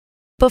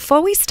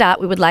Before we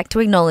start, we would like to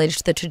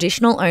acknowledge the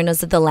traditional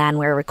owners of the land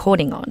we're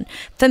recording on.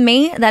 For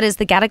me, that is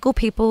the Gadigal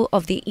people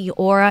of the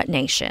Eora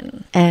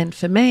Nation. And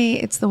for me,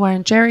 it's the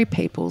Wurundjeri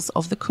peoples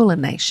of the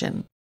Kulin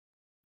Nation.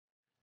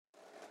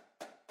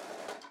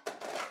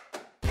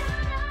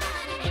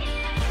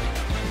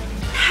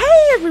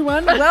 Hey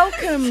everyone,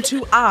 welcome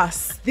to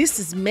us. This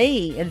is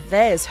me and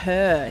there's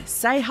her.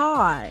 Say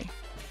hi.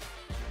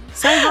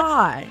 Say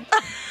hi.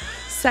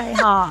 Say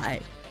hi.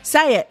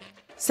 Say it.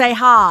 Say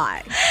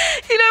hi.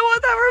 You know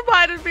what that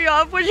reminded me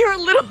of? When you're a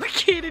little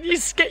kid and you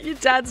get your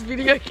dad's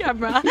video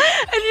camera and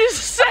you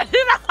set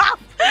it up.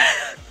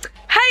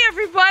 Hey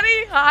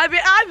everybody,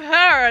 I'm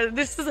her, and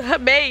this is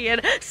me,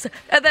 and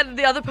then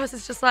the other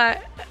person's just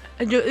like,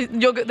 and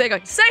they're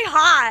going, say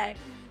hi.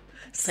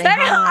 Say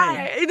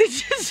hi. And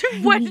it's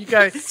just when you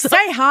go,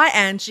 say hi,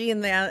 Angie,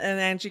 and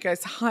Angie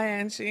goes, hi,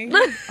 Angie.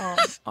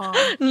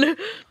 No.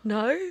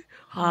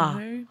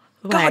 No.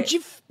 God,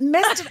 you've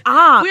messed it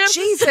up.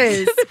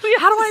 Jesus.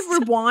 How do I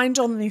rewind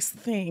on this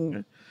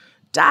thing?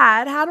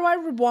 Dad, how do I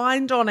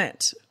rewind on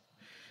it?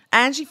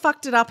 Angie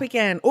fucked it up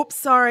again. Oops,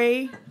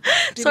 sorry.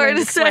 Sorry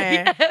to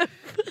say. Yeah.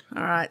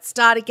 All right,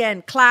 start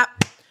again.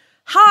 Clap.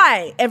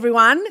 Hi,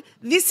 everyone.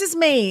 This is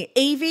me,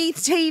 Yvie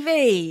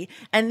TV,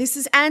 and this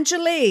is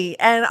Angie,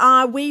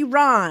 and we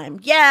rhyme.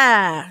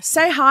 Yeah.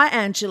 Say hi,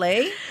 Angie.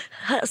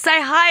 Say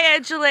hi,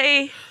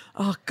 Angie.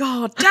 Oh,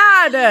 God.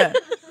 Dad,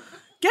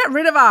 get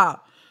rid of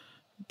her.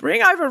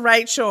 Bring over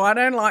Rachael. I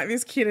don't like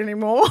this kid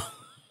anymore.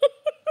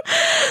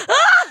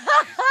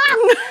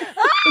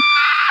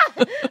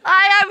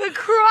 I am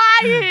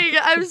crying.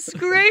 I'm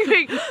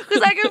screaming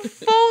because I can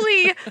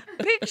fully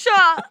picture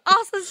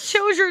us as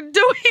children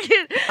doing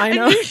it. I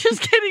know. And you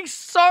just getting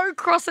so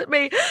cross at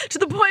me to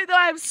the point that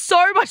I have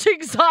so much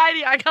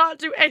anxiety I can't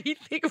do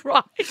anything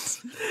right.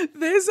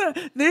 There's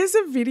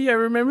a video.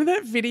 Remember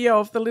that video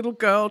of the little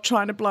girl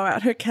trying to blow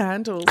out her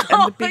candles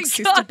and the big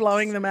sister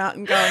blowing them out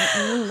and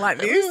going like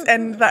this?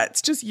 And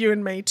that's just you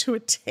and me to a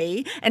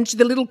T. And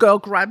the little girl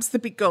grabs the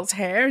big girl's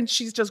hair and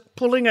she's just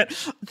pulling it.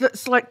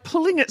 It's like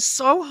pulling it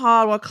so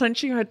hard while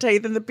clenching her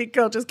teeth, and the big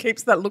girl just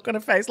keeps that look on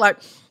her face like,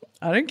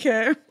 I don't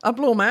care. I'll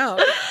blow them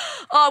out.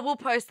 Oh, we'll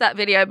post that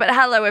video. But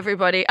hello,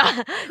 everybody.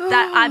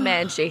 I'm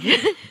Angie.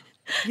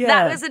 Yeah.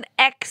 That was an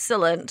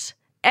excellent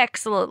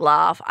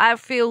laugh. I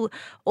feel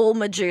all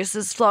my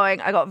juices flowing.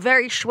 I got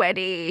very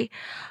sweaty.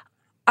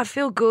 I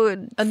feel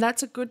good. And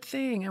that's a good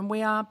thing. And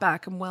we are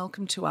back, and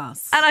welcome to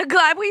us. And I'm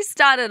glad we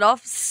started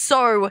off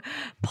so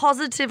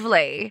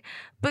positively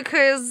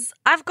because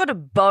I've got a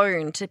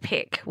bone to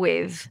pick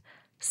with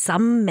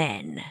some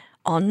men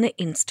on the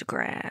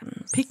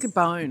Instagrams. Pick a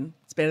bone.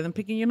 It's better than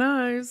picking your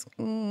nose.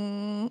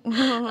 Oh,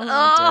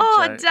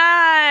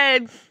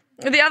 Dad.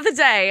 The other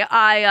day,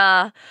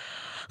 I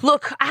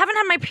haven't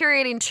had my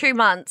period in 2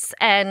 months,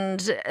 and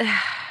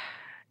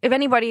if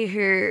anybody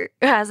who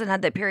hasn't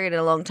had their period in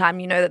a long time,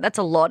 you know that that's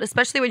a lot,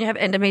 especially when you have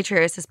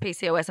endometriosis,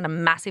 PCOS, and a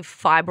massive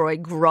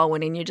fibroid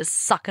growing and you're just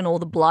sucking all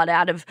the blood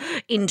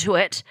into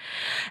it.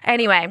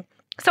 Anyway,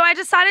 so I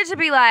decided to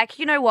be like,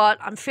 you know what,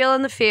 I'm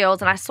feeling the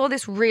feels, and I saw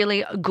this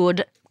really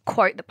good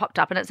quote that popped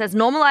up, and it says,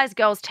 normalize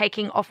girls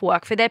taking off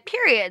work for their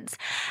periods.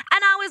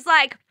 And I was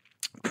like,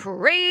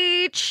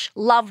 preach.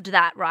 Loved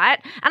that, right?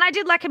 And I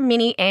did like a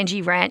mini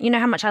Angie rant. You know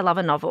how much I love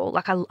a novel.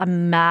 Like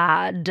I'm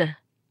mad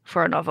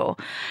for a novel.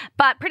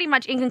 But pretty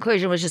much in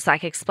conclusion was just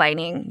like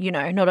explaining, you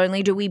know, not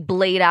only do we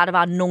bleed out of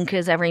our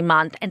nunkas every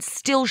month and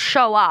still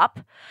show up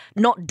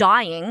not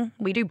dying,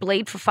 we do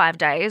bleed for 5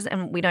 days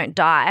and we don't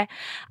die,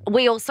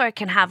 we also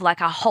can have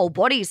like our whole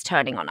bodies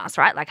turning on us,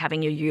 right? Like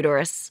having your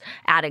uterus,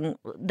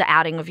 the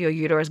outing of your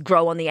uterus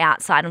grow on the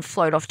outside and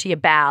float off to your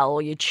bowel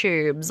or your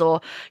tubes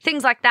or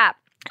things like that.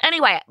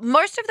 Anyway,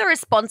 most of the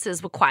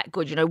responses were quite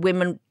good, you know,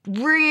 women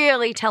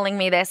really telling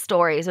me their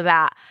stories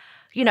about,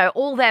 you know,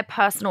 all their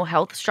personal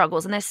health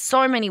struggles, and there's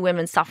so many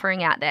women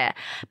suffering out there.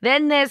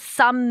 Then there's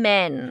some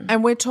men.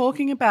 And we're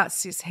talking about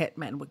cis-het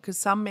men because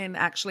some men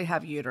actually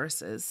have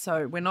uteruses,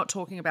 so we're not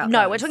talking about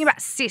No, those. we're talking about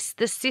the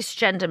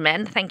cisgender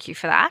men. Thank you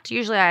for that.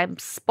 Usually I'm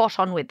spot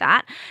on with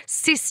that.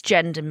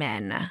 Cisgender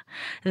men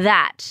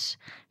that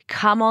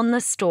come on the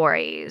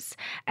stories.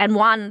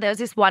 And there's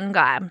this one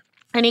guy,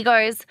 and he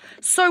goes,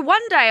 so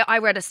one day I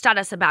read a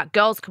status about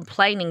girls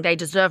complaining they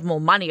deserve more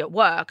money at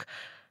work,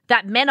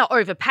 that men are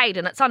overpaid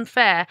and it's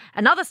unfair.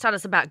 Another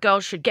status about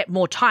girls should get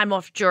more time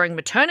off during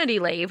maternity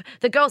leave.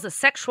 The girls are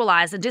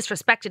sexualized and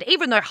disrespected,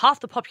 even though half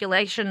the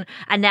population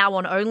are now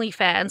on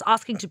OnlyFans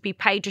asking to be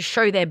paid to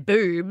show their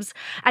boobs.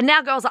 And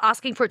now girls are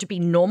asking for it to be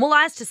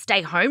normalized to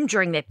stay home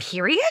during their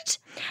period.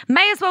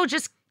 May as well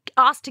just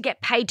asked to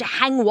get paid to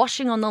hang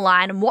washing on the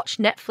line and watch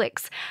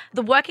Netflix.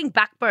 The working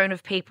backbone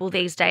of people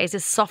these days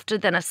is softer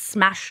than a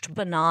smashed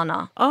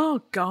banana.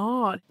 Oh,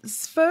 God.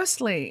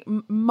 Firstly,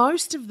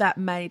 most of that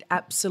made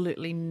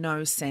absolutely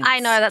no sense. I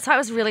know. That's why it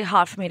was really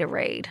hard for me to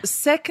read.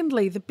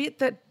 Secondly, the bit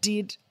that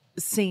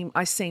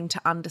I seem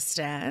to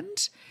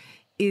understand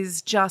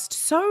is just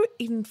so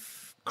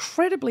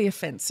incredibly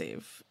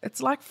offensive.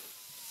 It's like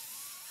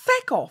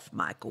Feck off,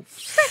 Michael.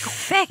 Feck off.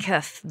 Feck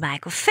off,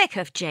 Michael. Feck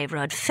off,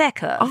 J-Rod.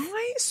 Feck off.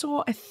 I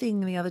saw a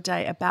thing the other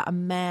day about a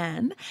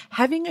man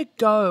having a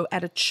go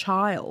at a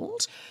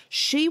child.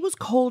 She was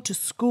called to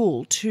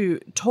school to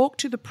talk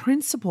to the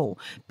principal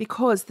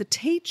because the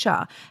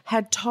teacher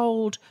had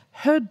told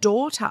her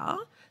daughter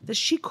that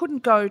she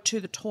couldn't go to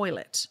the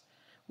toilet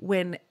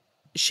when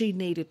she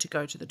needed to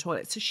go to the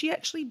toilet. So she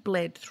actually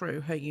bled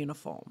through her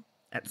uniform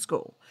at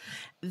school.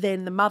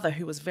 Then the mother,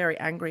 who was very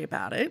angry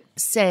about it,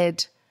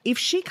 said, if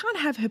she can't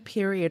have her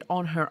period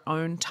on her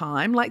own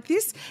time, like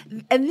this,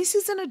 and this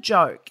isn't a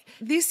joke,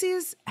 this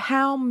is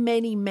how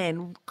many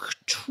men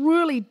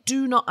truly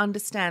do not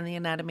understand the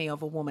anatomy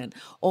of a woman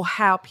or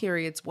how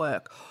periods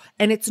work.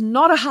 And it's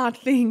not a hard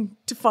thing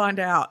to find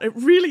out. It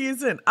really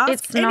isn't.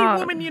 Ask any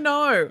woman you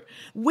know.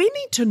 We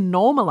need to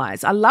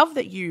normalize. I love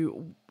that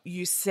you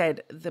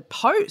said the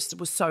post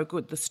was so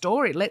good, the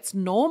story. Let's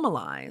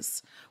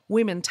normalize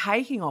women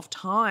taking off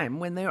time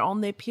when they're on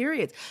their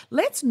periods.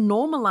 Let's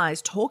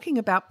normalize talking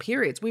about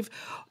periods. We've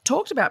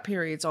talked about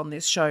periods on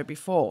this show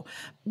before.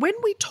 When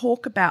we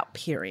talk about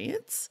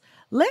periods,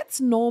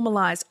 let's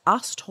normalize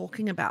us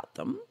talking about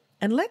them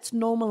and let's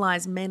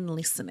normalize men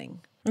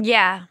listening.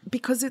 Yeah.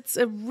 Because it's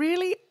a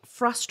really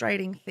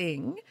frustrating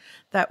thing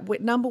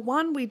that, number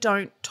one, we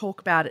don't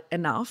talk about it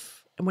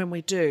enough. And when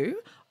we do,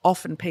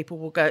 often people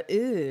will go,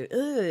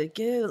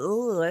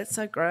 that's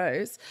so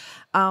gross.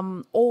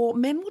 Or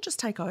men will just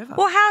take over.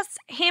 Well, how's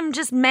him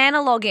just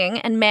monologuing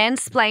and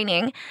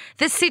mansplaining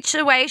the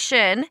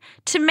situation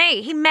to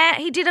me? He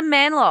did a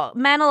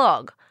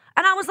monologue.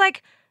 And I was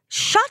like,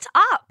 shut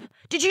up.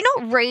 Did you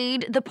not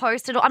read the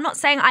post at all? I'm not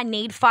saying I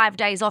need 5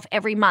 days off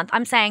every month.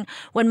 I'm saying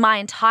when my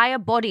entire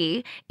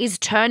body is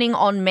turning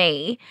on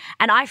me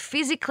and I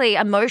physically,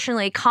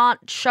 emotionally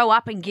can't show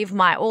up and give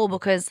my all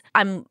because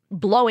I'm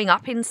blowing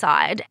up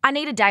inside, I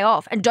need a day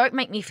off. And don't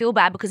make me feel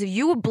bad, because if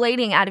you were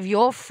bleeding out of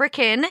your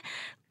frickin'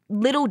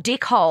 little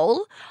dick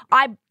hole,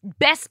 I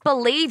best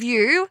believe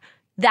you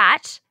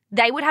that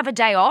they would have a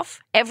day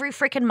off every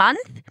frickin'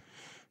 month.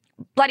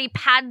 Bloody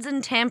pads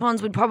and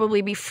tampons would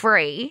probably be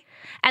free,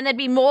 and there'd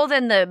be more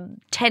than the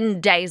 10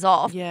 days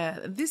off. Yeah,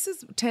 this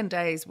is 10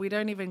 days. We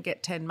don't even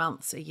get 10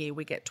 months a year.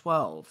 We get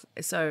 12.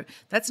 So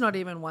that's not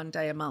even 1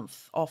 day a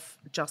month off,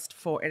 just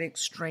for an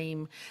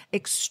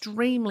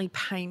extremely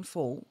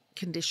painful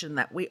condition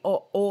that we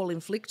are all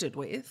inflicted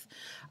with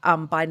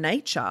by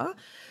nature.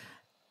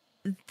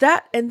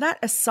 That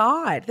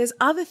aside, there's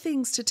other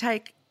things to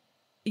take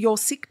your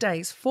sick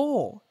days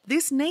for.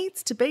 This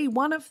needs to be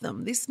one of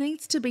them. This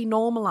needs to be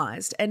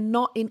normalised and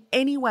not in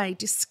any way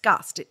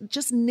discussed. It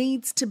just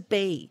needs to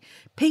be.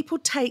 People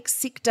take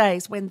sick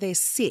days when they're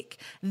sick.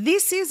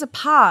 This is a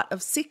part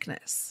of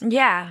sickness.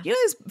 Yeah. You know,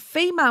 there's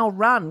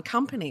female-run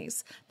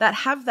companies that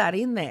have that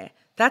in there.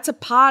 That's a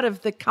part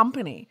of the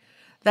company,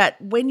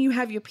 that when you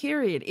have your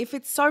period, if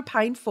it's so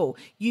painful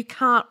you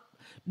can't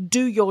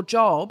do your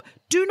job,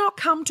 do not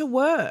come to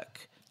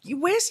work.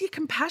 Where's your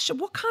compassion?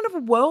 What kind of a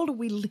world are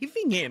we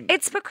living in?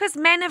 It's because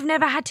men have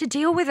never had to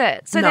deal with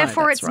it. So No,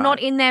 therefore that's it's not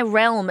right. in their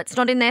realm. It's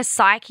not in their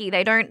psyche.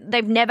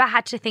 They've never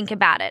had to think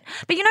about it.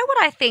 But you know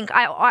what I think?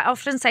 I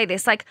often say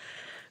this, like,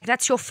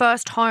 that's your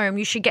first home.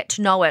 You should get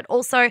to know it.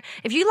 Also,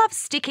 if you love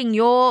sticking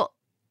your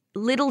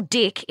little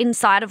dick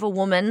inside of a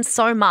woman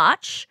so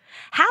much,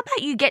 how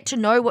about you get to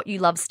know what you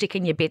love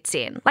sticking your bits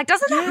in? Like,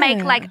 doesn't that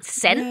make like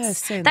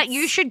sense that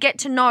you should get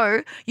to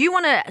know? You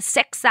want to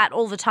sex that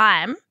all the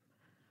time.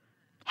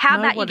 How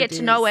about you get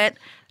to know it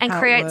and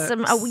create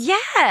some?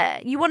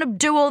 You want to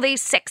do all these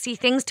sexy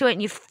things to it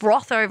and you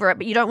froth over it,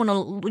 but you don't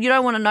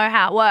want to know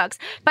how it works.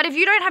 But if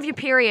you don't have your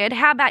period,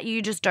 how about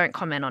you just don't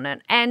comment on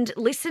it and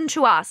listen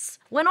to us?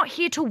 We're not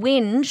here to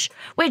whinge.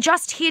 We're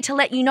just here to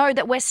let you know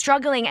that we're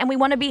struggling and we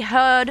want to be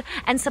heard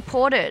and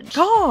supported.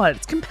 God,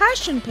 it's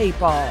compassion,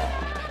 people.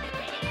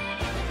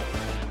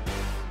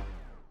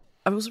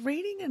 I was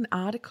reading an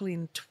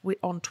article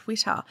on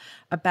Twitter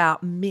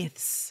about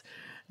myths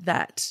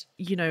that,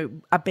 you know,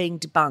 are being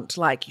debunked,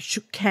 like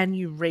can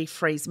you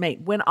refreeze meat?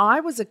 When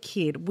I was a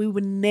kid, we were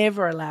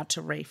never allowed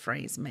to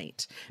refreeze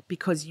meat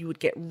because you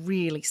would get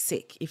really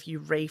sick if you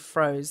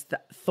refroze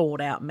the thawed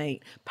out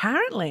meat.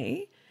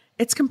 Apparently,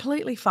 it's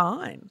completely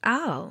fine.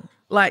 Oh.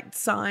 Like,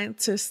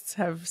 scientists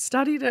have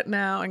studied it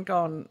now and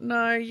gone,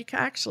 no, you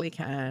actually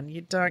can. You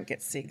don't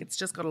get sick. It's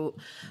just got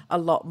a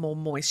lot more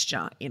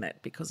moisture in it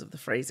because of the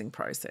freezing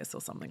process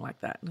or something like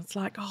that. And it's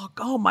like, oh,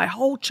 God, my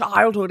whole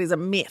childhood is a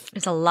myth.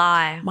 It's a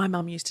lie. My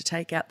mum used to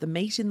take out the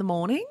meat in the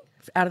morning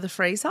out of the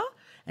freezer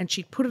and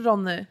she'd put it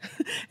on the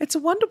 – it's a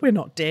wonder we're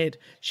not dead.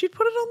 She'd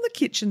put it on the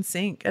kitchen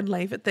sink and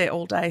leave it there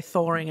all day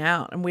thawing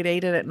out, and we'd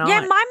eat it at night. Yeah,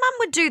 my mum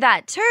would do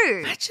that too.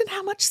 Imagine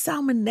how much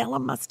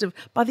salmonella must have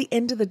by the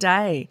end of the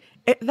day.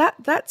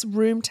 That's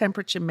room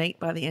temperature meat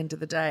by the end of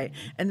the day.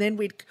 And then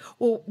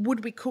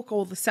would we cook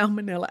all the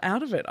salmonella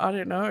out of it? I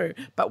don't know.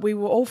 But we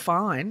were all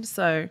fine,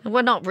 so.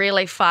 We're not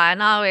really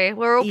fine, are we?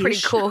 We're all pretty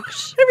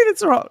cooked. Maybe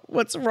that's wrong.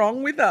 What's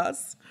wrong with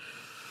us?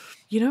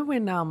 You know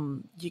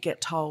when you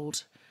get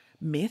told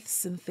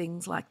myths and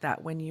things like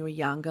that when you were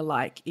younger,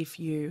 like if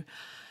you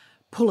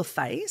pull a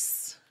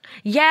face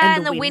Yeah,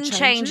 and the wind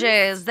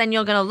changes, then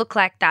you're going to look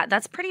like that.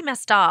 That's pretty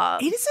messed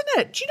up. Isn't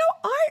it? Do you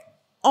know, I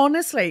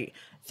honestly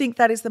think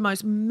that is the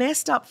most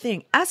messed up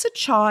thing. As a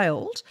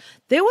child,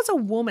 there was a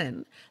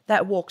woman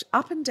that walked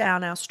up and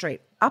down our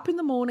street, up in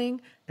the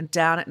morning and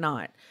down at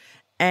night.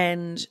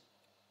 And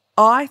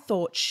I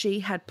thought she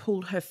had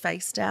pulled her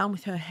face down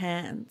with her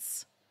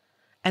hands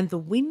and the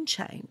wind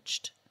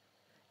changed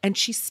and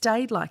she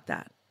stayed like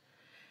that.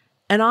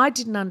 And I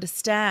didn't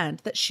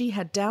understand that she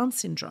had Down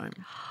syndrome.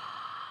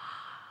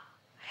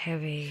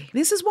 Heavy.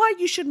 This is why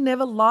you should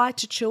never lie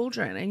to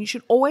children and you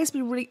should always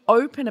be really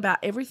open about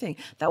everything.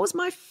 That was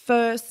my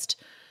first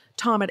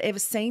time I'd ever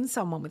seen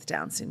someone with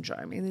Down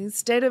syndrome. And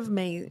instead of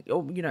me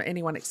or,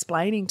 anyone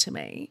explaining to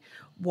me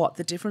what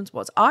the difference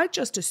was, I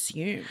just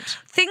assumed.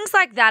 Things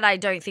like that I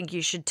don't think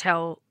you should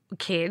tell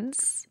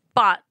kids,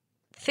 but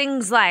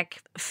things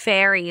like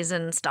fairies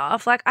and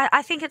stuff, like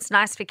I think it's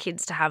nice for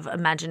kids to have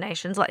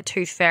imaginations like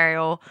Tooth Fairy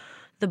or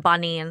the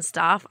bunny and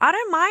stuff. I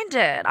don't mind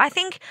it. I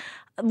think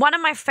one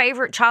of my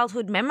favourite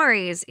childhood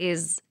memories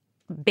is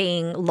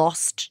being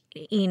lost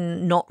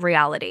in not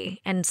reality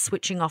and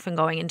switching off and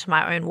going into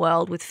my own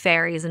world with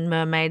fairies and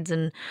mermaids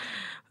and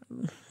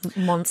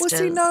monsters.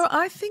 Well, see, no,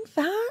 I think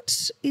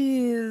that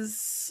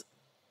is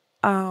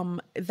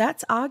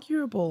that's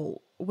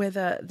arguable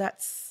whether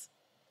that's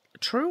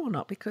true or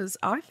not, because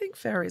I think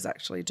fairies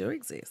actually do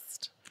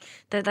exist.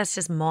 That's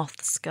just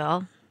moths,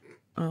 girl.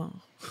 Oh,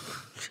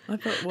 I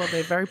thought, well,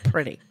 they're very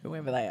pretty,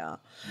 whoever they are.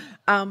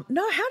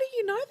 No, how do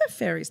you know that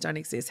fairies don't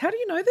exist? How do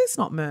you know there's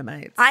not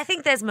mermaids? I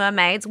think there's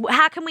mermaids.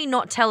 How can we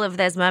not tell if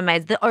there's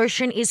mermaids? The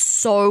ocean is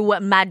so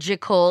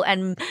magical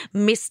and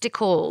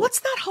mystical. What's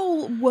that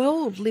whole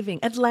world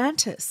living?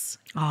 Atlantis.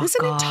 Oh, there's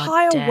an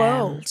entire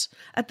world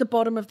at the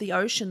bottom of the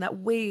ocean that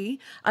we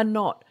are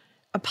not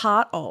a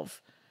part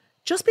of.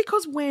 Just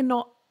because we're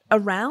not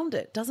around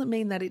it doesn't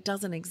mean that it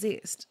doesn't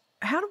exist.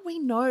 How do we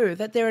know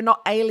that there are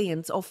not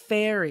aliens or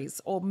fairies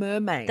or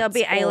mermaids? There'll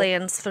be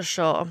aliens for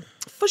sure.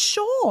 For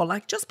sure.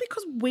 Like, just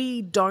because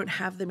we don't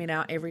have them in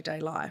our everyday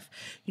life.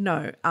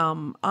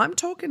 I'm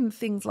talking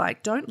things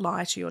like, don't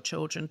lie to your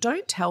children.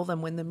 Don't tell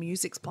them when the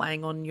music's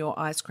playing on your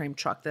ice cream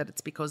truck that it's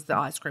because the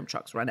ice cream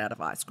truck's run out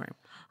of ice cream.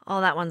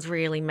 Oh, that one's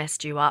really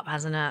messed you up,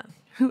 hasn't it?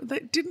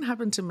 That didn't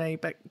happen to me,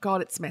 but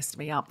God, it's messed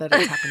me up that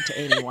it's happened to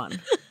anyone.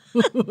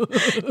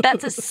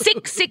 That's a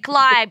sick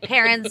lie,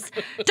 parents.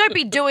 Don't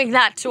be doing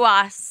that to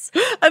us.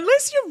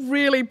 Unless you're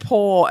really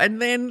poor,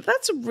 and then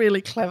that's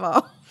really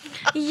clever.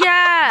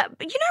 Yeah.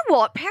 But you know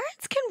what?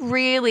 Parents can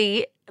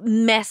really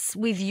mess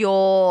with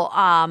your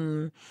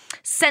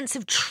sense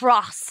of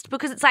trust,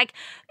 because it's like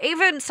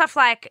even stuff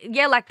like,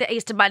 like the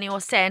Easter Bunny or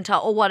Santa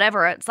or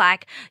whatever, it's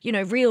like,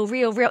 real,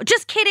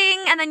 just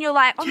kidding. And then you're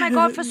like, oh my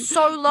God, for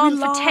so long,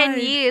 for 10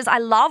 years, I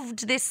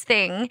loved this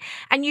thing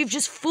and you've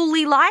just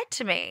fully lied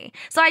to me.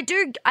 So I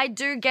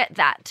do get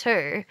that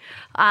too.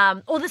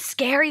 Or the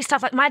scary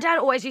stuff. Like my dad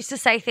always used to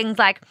say things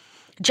like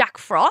Jack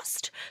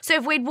Frost. So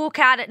if we'd walk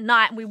out at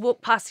night and we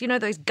walk past,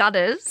 those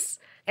gutters,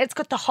 it's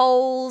got the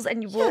holes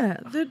and you walk. Yeah,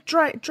 the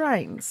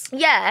drains.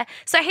 Yeah.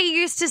 So he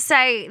used to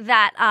say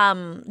that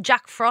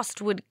Jack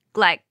Frost would,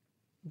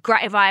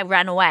 if I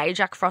ran away,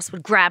 Jack Frost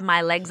would grab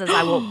my legs as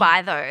I walked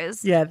by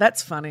those. Yeah,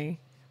 that's funny,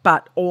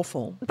 but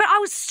awful. But I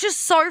was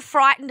just so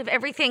frightened of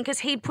everything because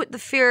he'd put the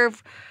fear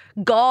of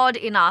God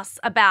in us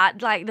about,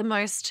 the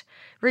most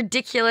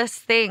ridiculous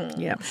thing.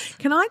 Yeah.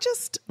 Can I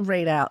just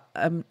read out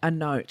a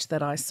note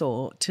that I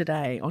saw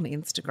today on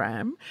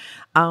Instagram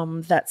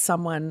that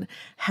someone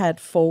had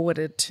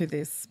forwarded to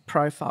this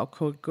profile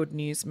called Good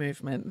News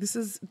Movement. This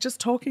is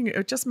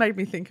it just made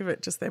me think of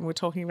it just then. We're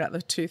talking about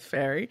the Tooth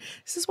Fairy.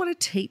 This is what a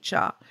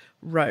teacher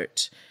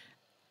wrote,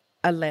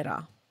 a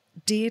letter.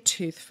 Dear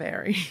Tooth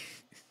Fairy,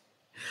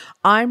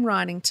 I'm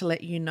writing to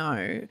let you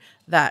know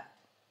that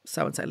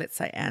so-and-so, let's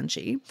say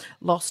Angie,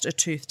 lost a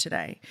tooth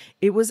today.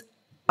 It was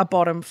a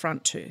bottom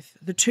front tooth.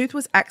 The tooth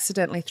was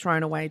accidentally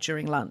thrown away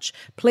during lunch.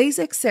 Please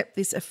accept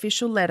this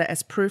official letter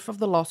as proof of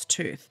the lost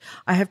tooth.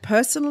 I have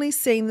personally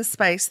seen the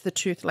space the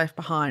tooth left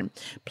behind.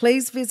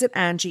 Please visit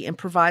Angie and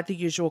provide the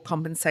usual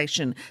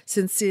compensation.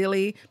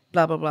 Sincerely,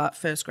 blah, blah, blah,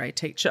 first grade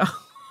teacher.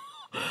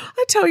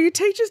 I tell you,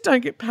 teachers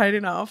don't get paid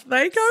enough.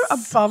 They go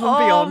above and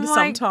beyond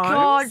sometimes. Oh, my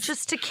God,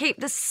 just to keep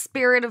the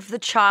spirit of the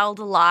child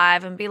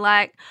alive and be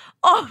like,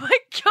 oh, my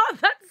God,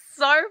 that's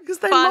so funny. Because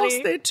they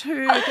lost their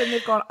tooth and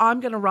they've gone, I'm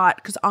going to write,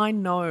 because I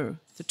know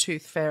the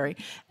Tooth Fairy.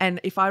 And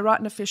if I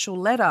write an official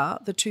letter,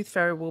 the Tooth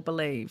Fairy will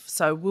believe.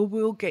 So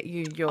we'll get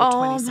you your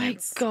 20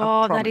 cents. Oh, my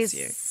God, that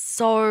is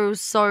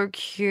so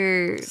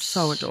cute.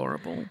 So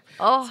adorable.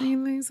 Oh. See,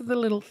 these are the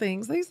little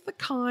things. These are the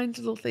kind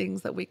little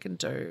things that we can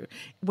do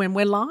when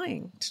we're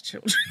lying to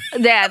children.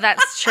 Yeah,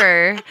 that's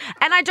true.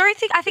 And I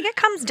think it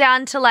comes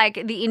down to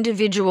the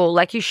individual.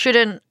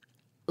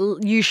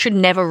 You should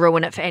never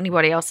ruin it for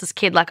anybody else's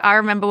kid. I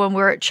remember when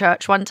we were at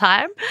church one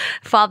time,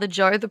 Father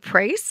Joe, the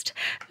priest,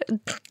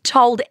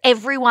 told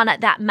everyone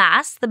at that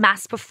mass, the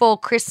mass before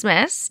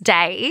Christmas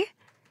Day,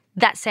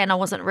 that Santa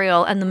wasn't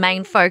real and the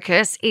main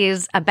focus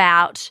is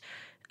about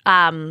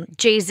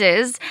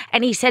Jesus,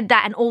 and he said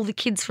that, and all the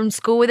kids from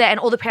school were there, and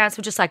all the parents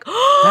were just like,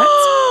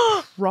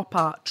 That's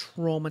proper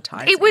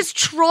traumatizing. it was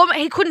trauma.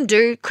 He couldn't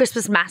do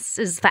Christmas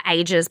masses for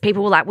ages.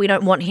 People were like, we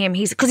don't want him.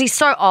 Because he's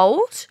so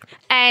old.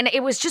 And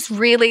it was just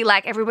really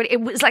like everybody,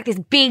 it was like this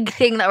big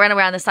thing that ran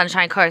around the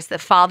Sunshine Coast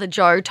that Father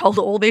Joe told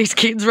all these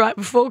kids right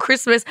before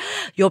Christmas,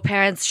 your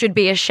parents should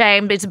be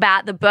ashamed. It's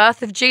about the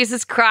birth of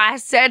Jesus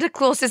Christ. Santa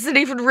Claus isn't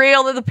even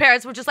real. And the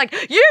parents were just like,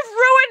 you've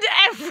ruined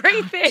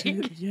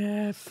everything.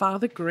 Yeah,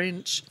 Father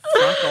Grinch.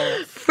 Fuck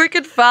off.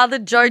 Freaking Father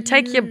Joe,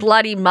 take your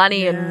bloody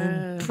money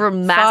and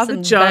from mass Father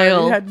and Joe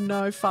bail. had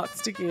no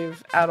fucks to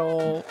give at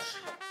all.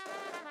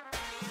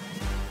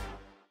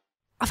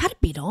 I've had a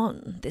bit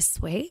on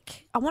this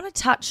week. I want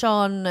to touch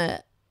on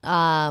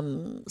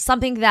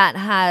something that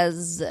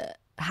has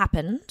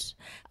happened.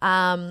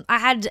 I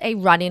had a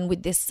run-in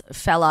with this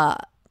fella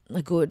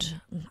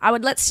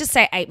let's just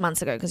say 8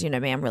 months ago, because you know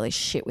me, I'm really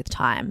shit with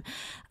time.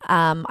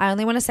 I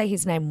only want to say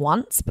his name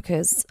once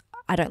because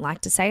I don't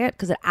like to say it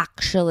because it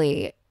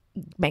actually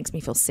makes me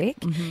feel sick.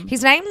 Mm-hmm.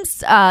 His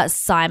name's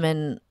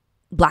Simon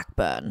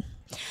Blackburn.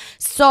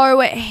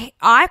 So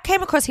I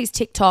came across his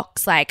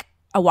TikToks like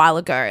a while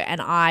ago and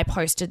I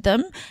posted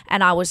them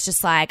and I was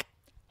just like,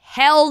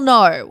 hell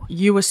no.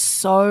 You were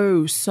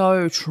so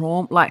not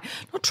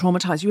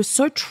traumatized. You were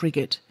so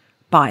triggered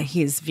by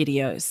his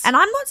videos. And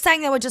I'm not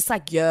saying they were just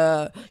like,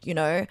 yeah, you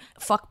know,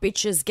 fuck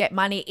bitches, get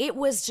money. It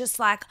was just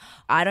like,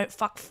 I don't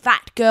fuck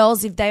fat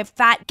girls. If they're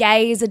fat,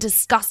 gays are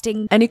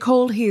disgusting. And he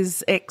called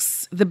his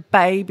ex, the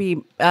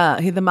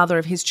mother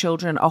of his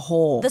children, a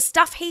whore. The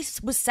stuff he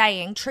was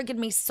saying triggered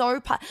me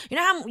so. You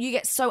know how you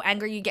get so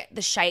angry, you get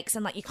the shakes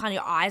and like you kind of,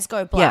 your eyes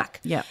go black?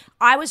 Yeah.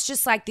 I was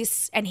just like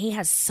this, and he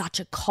has such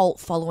a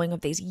cult following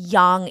of these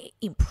young,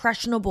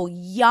 impressionable,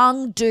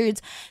 young dudes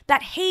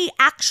that he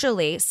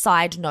actually,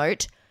 side note,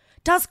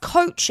 does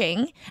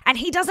coaching, and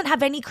he doesn't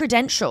have any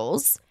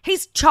credentials.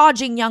 He's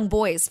charging young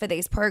boys for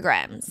these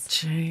programs.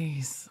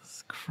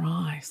 Jesus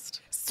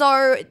Christ.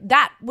 So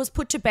that was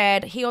put to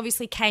bed. He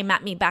obviously came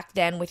at me back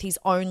then with his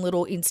own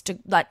little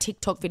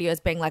TikTok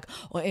videos being like,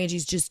 oh,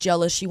 Angie's just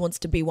jealous. She wants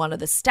to be one of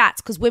the stats,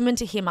 because women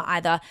to him are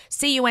either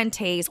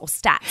CUNTs or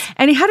stats.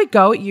 And he had a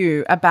go at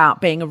you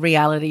about being a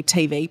reality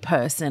TV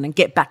person and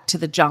get back to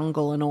the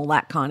jungle and all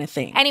that kind of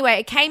thing. Anyway,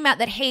 it came out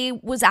that he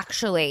was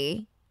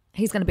actually...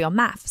 he's going to be on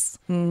MAFS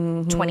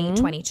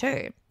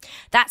 2022.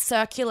 That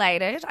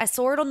circulated. I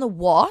saw it on the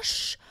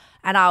wash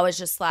and I was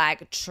just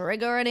like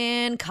triggering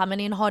in, coming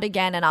in hot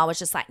again. And I was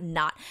just like,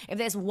 nah. If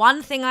there's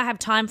one thing I have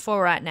time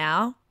for right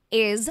now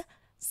is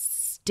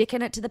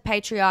sticking it to the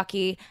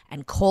patriarchy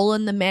and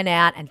calling the men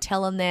out and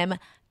telling them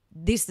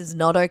this is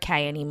not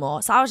okay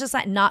anymore. So I was just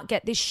like, nah,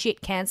 get this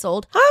shit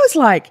cancelled. I was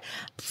like,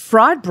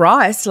 Fried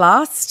Bryce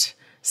last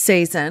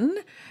season.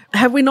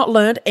 Have we not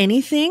learned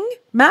anything,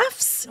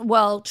 maths?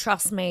 Well,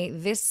 trust me,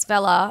 this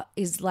fella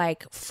is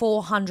like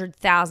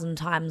 400,000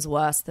 times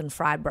worse than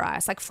Fried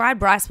Bryce. Like, Fried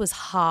Bryce was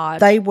hard.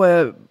 They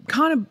were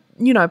kind of,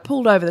 you know,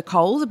 pulled over the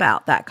coals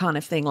about that kind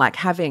of thing, like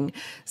having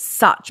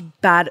such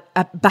bad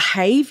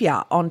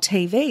behaviour on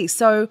TV.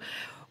 So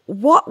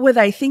what were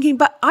they thinking?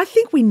 But I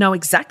think we know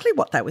exactly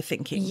what they were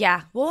thinking.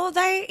 Yeah. Well,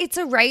 it's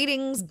a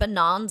ratings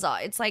bonanza.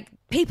 It's like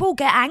people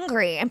get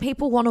angry and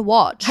people want to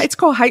watch. It's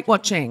called hate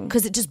watching.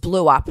 Because it just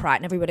blew up, right?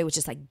 And everybody was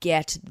just like,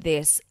 get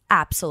this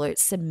absolute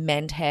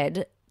cement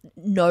head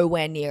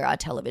nowhere near our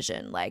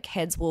television. Like,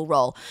 heads will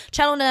roll.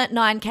 Channel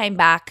 9 came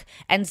back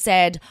and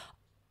said,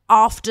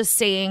 after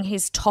seeing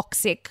his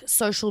toxic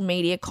social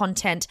media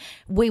content,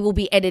 we will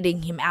be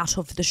editing him out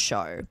of the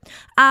show.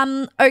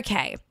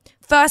 Okay.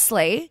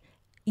 Firstly,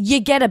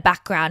 you get a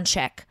background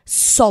check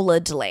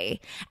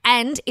solidly.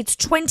 And it's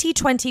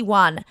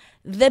 2021.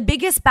 The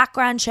biggest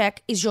background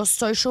check is your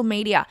social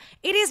media.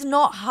 It is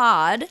not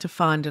hard to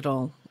find it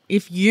all.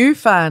 If you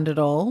find it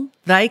all,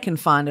 they can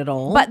find it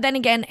all. But then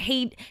again,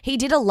 he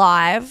did a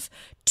live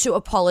to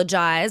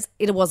apologise.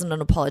 It wasn't an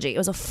apology. It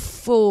was a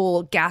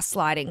full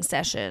gaslighting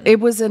session. It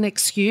was an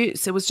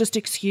excuse. It was just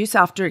excuse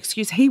after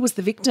excuse. He was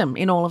the victim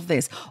in all of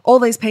this. All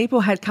these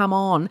people had come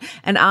on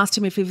and asked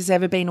him if he's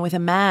ever been with a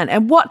man.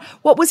 And what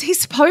was he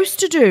supposed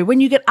to do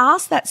when you get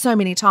asked that so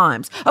many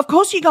times? Of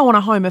course you go on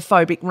a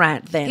homophobic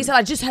rant then. He said,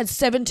 I just had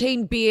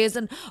 17 beers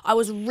and I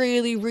was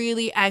really,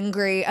 really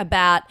angry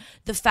about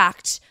the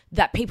fact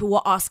that people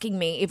were asking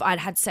me if I'd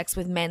had sex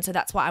with men, so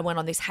that's why I went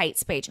on this hate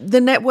speech. The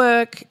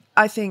network,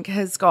 I think,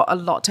 has got a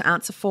lot to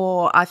answer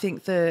for. I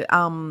think the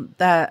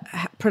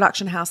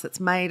production house that's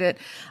made it,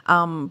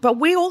 but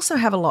we also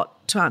have a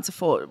lot to answer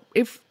for.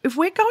 If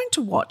we're going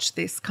to watch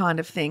this kind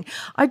of thing,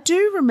 I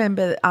do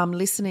remember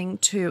listening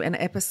to an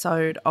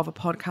episode of a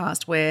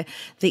podcast where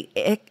the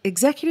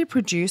executive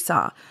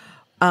producer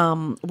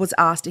was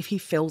asked if he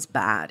feels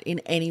bad in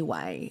any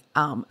way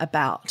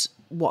about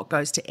what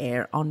goes to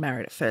air on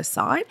Married at First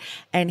Sight.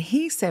 And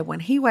he said when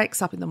he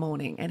wakes up in the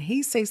morning and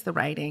he sees the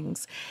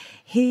ratings,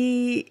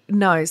 he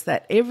knows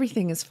that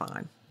everything is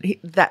fine.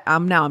 Now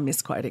I'm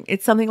misquoting.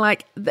 It's something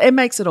like, it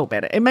makes it all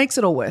better. It makes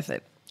it all worth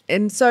it.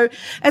 And so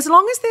as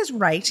long as there's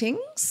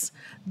ratings,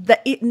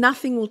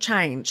 nothing will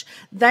change.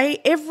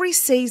 Every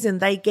season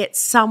they get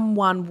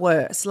someone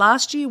worse.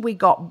 Last year we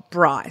got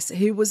Bryce,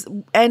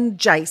 and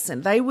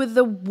Jason. They were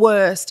the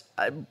worst,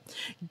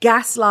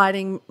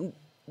 gaslighting,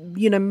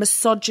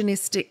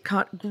 misogynistic,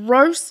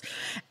 gross.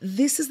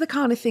 This is the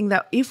kind of thing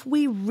that if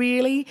we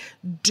really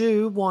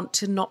do want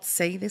to not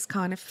see this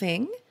kind of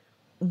thing,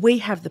 we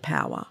have the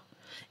power.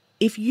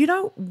 If you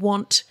don't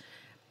want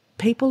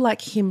people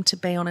like him to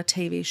be on a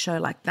TV show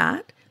like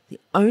that, the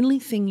only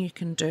thing you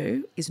can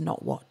do is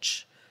not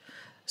watch.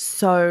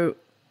 So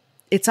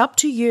it's up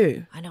to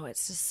you. I know,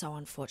 it's just so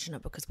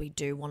unfortunate because we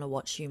do want to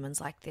watch humans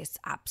like this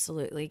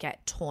absolutely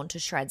get torn to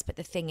shreds. But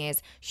the thing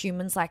is,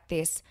 humans like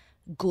this,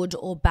 good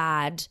or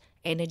bad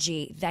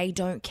energy, they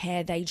don't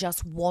care. They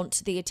just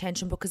want the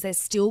attention because there's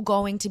still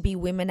going to be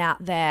women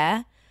out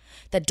there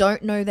that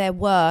don't know their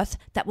worth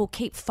that will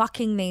keep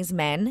fucking these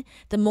men.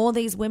 The more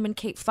these women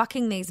keep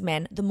fucking these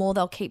men, the more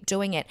they'll keep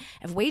doing it.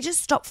 If we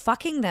just stop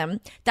fucking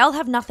them, they'll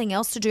have nothing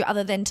else to do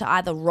other than to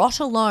either rot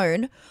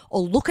alone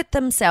or look at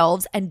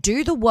themselves and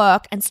do the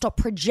work and stop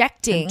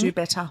projecting and do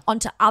better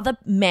onto other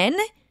men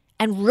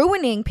and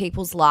ruining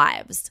people's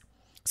lives.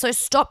 So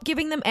stop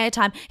giving them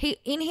airtime.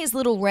 In his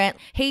little rant,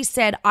 he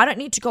said, I don't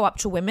need to go up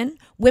to women.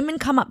 Women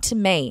come up to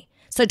me.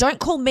 So don't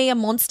call me a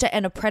monster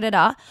and a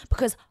predator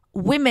because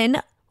women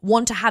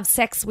want to have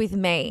sex with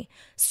me.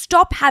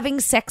 Stop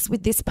having sex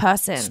with this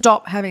person.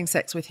 Stop having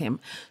sex with him.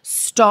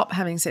 Stop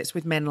having sex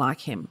with men like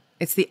him.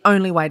 It's the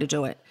only way to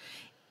do it.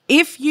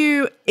 If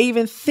you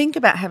even think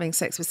about having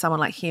sex with someone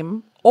like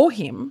him or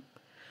him,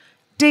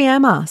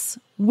 DM us.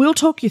 We'll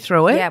talk you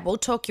through it. Yeah, we'll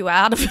talk you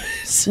out of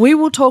it. We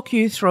will talk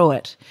you through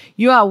it.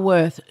 You are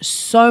worth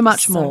so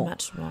much more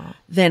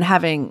than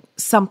having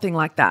something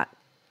like that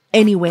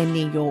anywhere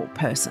near your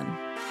person.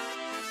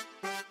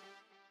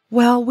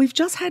 Well, we've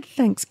just had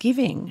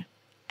Thanksgiving,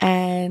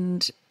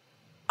 and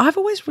I've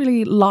always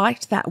really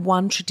liked that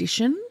one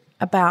tradition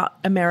about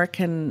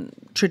American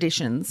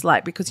traditions,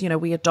 because,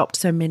 we adopt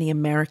so many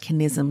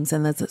Americanisms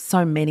and there's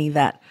so many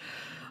that,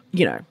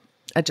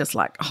 are just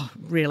like, oh,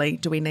 really,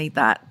 do we need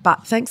that?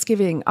 But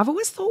Thanksgiving, I've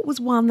always thought was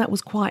one that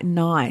was quite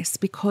nice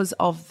because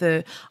of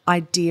the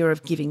idea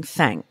of giving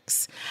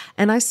thanks.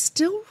 And I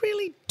still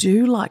really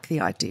do like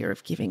the idea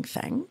of giving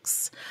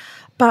thanks.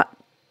 But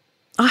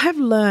I have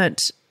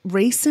learnt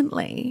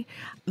recently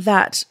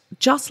that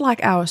just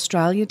like our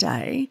Australia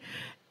Day,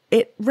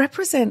 it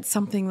represents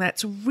something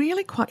that's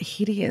really quite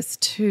hideous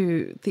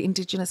to the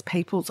Indigenous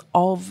peoples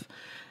of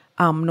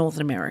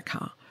Northern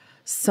America.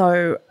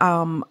 So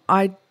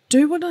I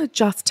do want to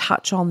just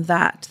touch on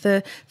that.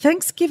 The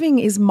Thanksgiving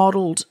is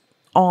modelled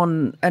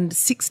on a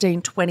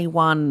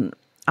 1621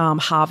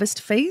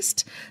 harvest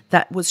feast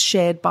that was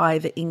shared by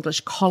the English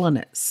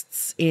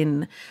colonists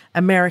in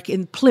America,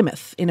 in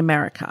Plymouth in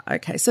America.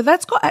 Okay, so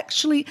that's got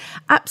actually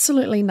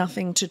absolutely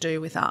nothing to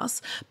do with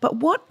us. But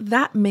what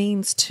that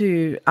means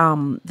to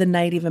the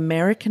Native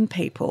American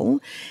people,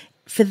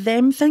 for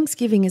them,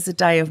 Thanksgiving is a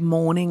day of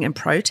mourning and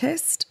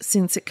protest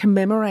since it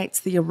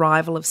commemorates the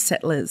arrival of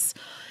settlers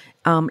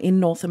in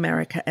North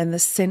America and the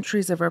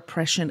centuries of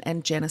oppression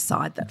and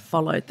genocide that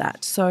followed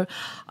that. So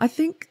I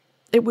think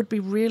it would be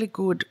really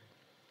good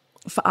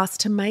for us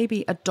to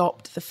maybe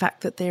adopt the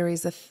fact that there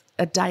is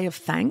a day of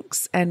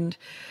thanks, and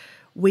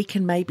we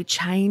can maybe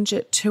change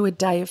it to a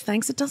day of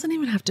thanks. It doesn't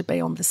even have to be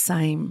on the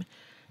same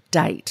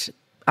date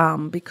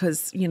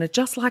because,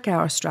 just like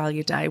our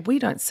Australia Day, we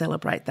don't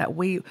celebrate that.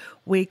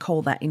 We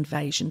call that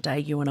Invasion Day,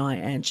 you and I,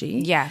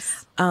 Angie.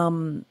 Yes.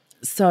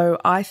 So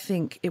I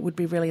think it would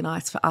be really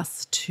nice for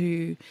us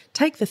to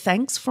take the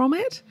thanks from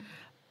it,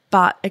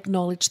 but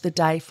acknowledge the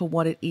day for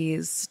what it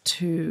is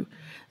to,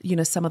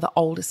 some of the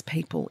oldest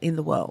people in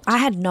the world. I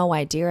had no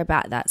idea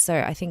about that. So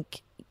I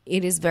think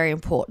it is very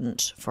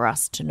important for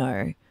us to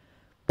know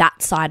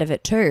that side of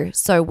it too.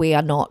 So we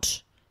are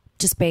not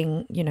just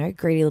being,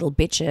 greedy little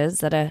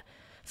bitches that are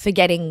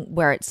forgetting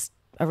where it's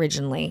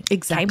originally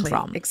came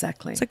from.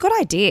 Exactly. It's a good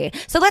idea.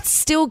 So let's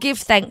still give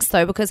thanks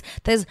though, because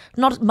there's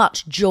not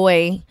much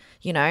joy,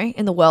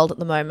 in the world at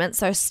the moment.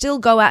 So still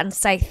go out and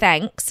say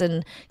thanks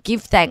and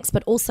give thanks,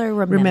 but also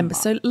remember.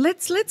 So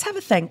let's have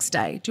a thanks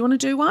day. Do you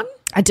want to do one?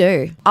 I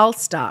do. I'll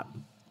start.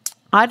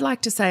 I'd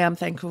like to say I'm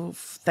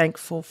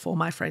thankful for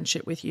my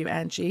friendship with you,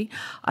 Angie.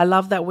 I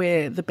love that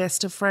we're the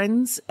best of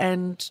friends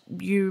and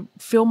you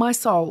fill my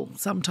soul.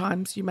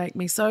 Sometimes you make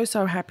me so,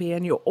 so happy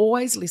and you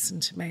always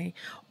listen to me,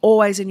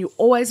 always, and you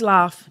always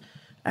laugh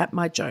at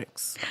my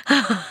jokes.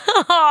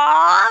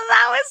 Oh,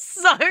 that was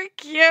so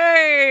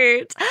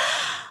cute.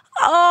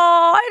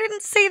 Oh, I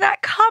didn't see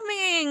that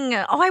coming.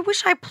 Oh, I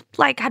wish I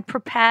had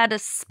prepared a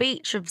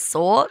speech of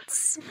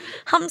sorts.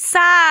 I'm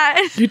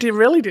sad. You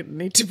really didn't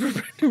need to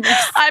prepare a speech.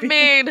 I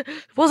mean, it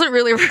wasn't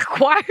really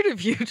required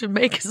of you to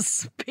make a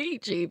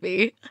speech,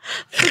 Yvie.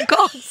 For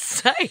God's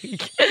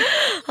sake.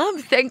 I'm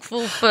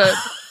thankful for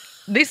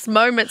this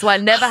moment so I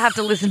never have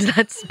to listen to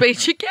that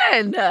speech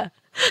again.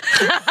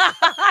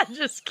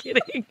 Just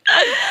kidding.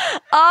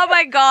 Oh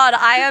my God,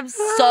 I am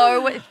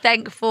so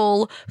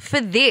thankful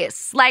for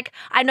this. Like,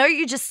 I know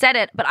you just said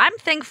it, but I'm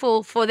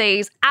thankful for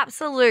these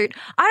absolute,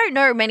 I don't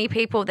know many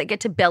people that get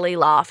to belly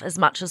laugh as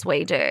much as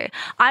we do.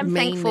 I'm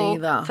thankful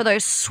for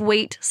those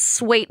sweet,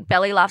 sweet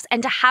belly laughs,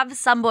 and to have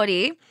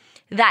somebody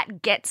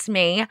that gets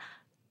me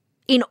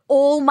in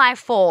all my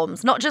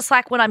forms, not just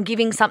like when I'm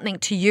giving something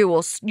to you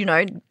or, you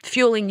know,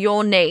 fueling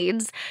your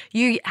needs.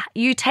 You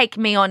take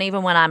me on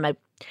even when I'm a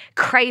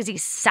crazy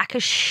sack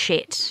of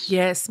shit.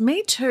 Yes,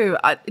 me too.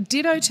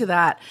 Ditto to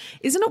that.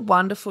 Isn't it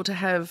wonderful to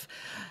have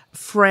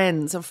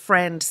friends, a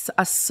friend,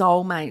 a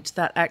soulmate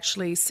that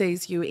actually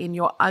sees you in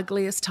your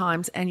ugliest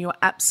times and your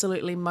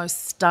absolutely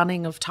most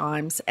stunning of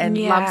times and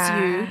loves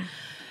you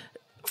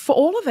for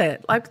all of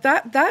it? Like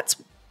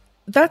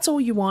that's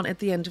all you want at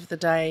the end of the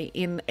day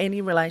in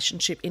any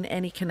relationship, in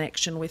any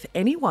connection with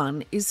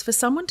anyone, is for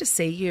someone to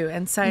see you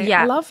and say,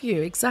 I love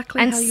you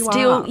exactly how you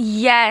are.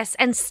 Yes,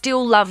 and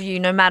still love you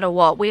no matter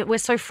what. We're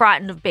so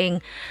frightened of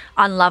being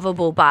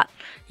unlovable, but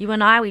you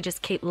and I, we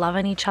just keep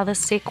loving each other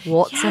sick,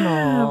 warts and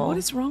all. What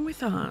is wrong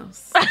with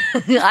us?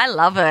 I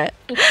love it.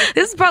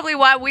 This is probably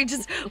why we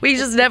just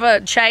never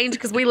change,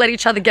 because we let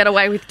each other get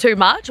away with too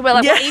much. We're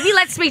like, well, Yvie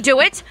lets me do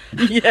it,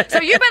 so you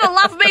better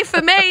love me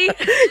for me.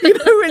 You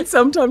know, when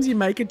sometimes you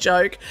make a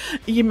joke,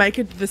 you make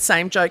it the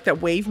same joke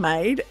that we've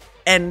made,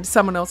 and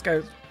someone else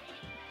goes,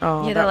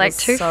 oh, yeah, they're like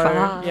too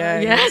far.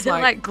 Yeah, they're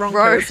like wrong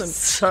gross.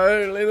 person,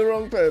 totally the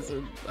wrong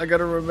person. I got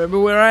to remember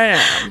where I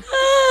am.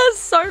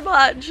 So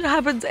much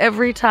happens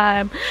every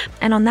time.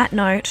 And on that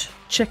note,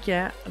 check you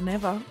out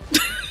never.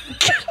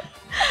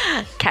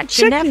 Catch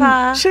you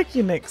never. Check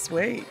you next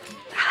week.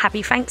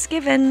 Happy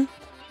Thanksgiving.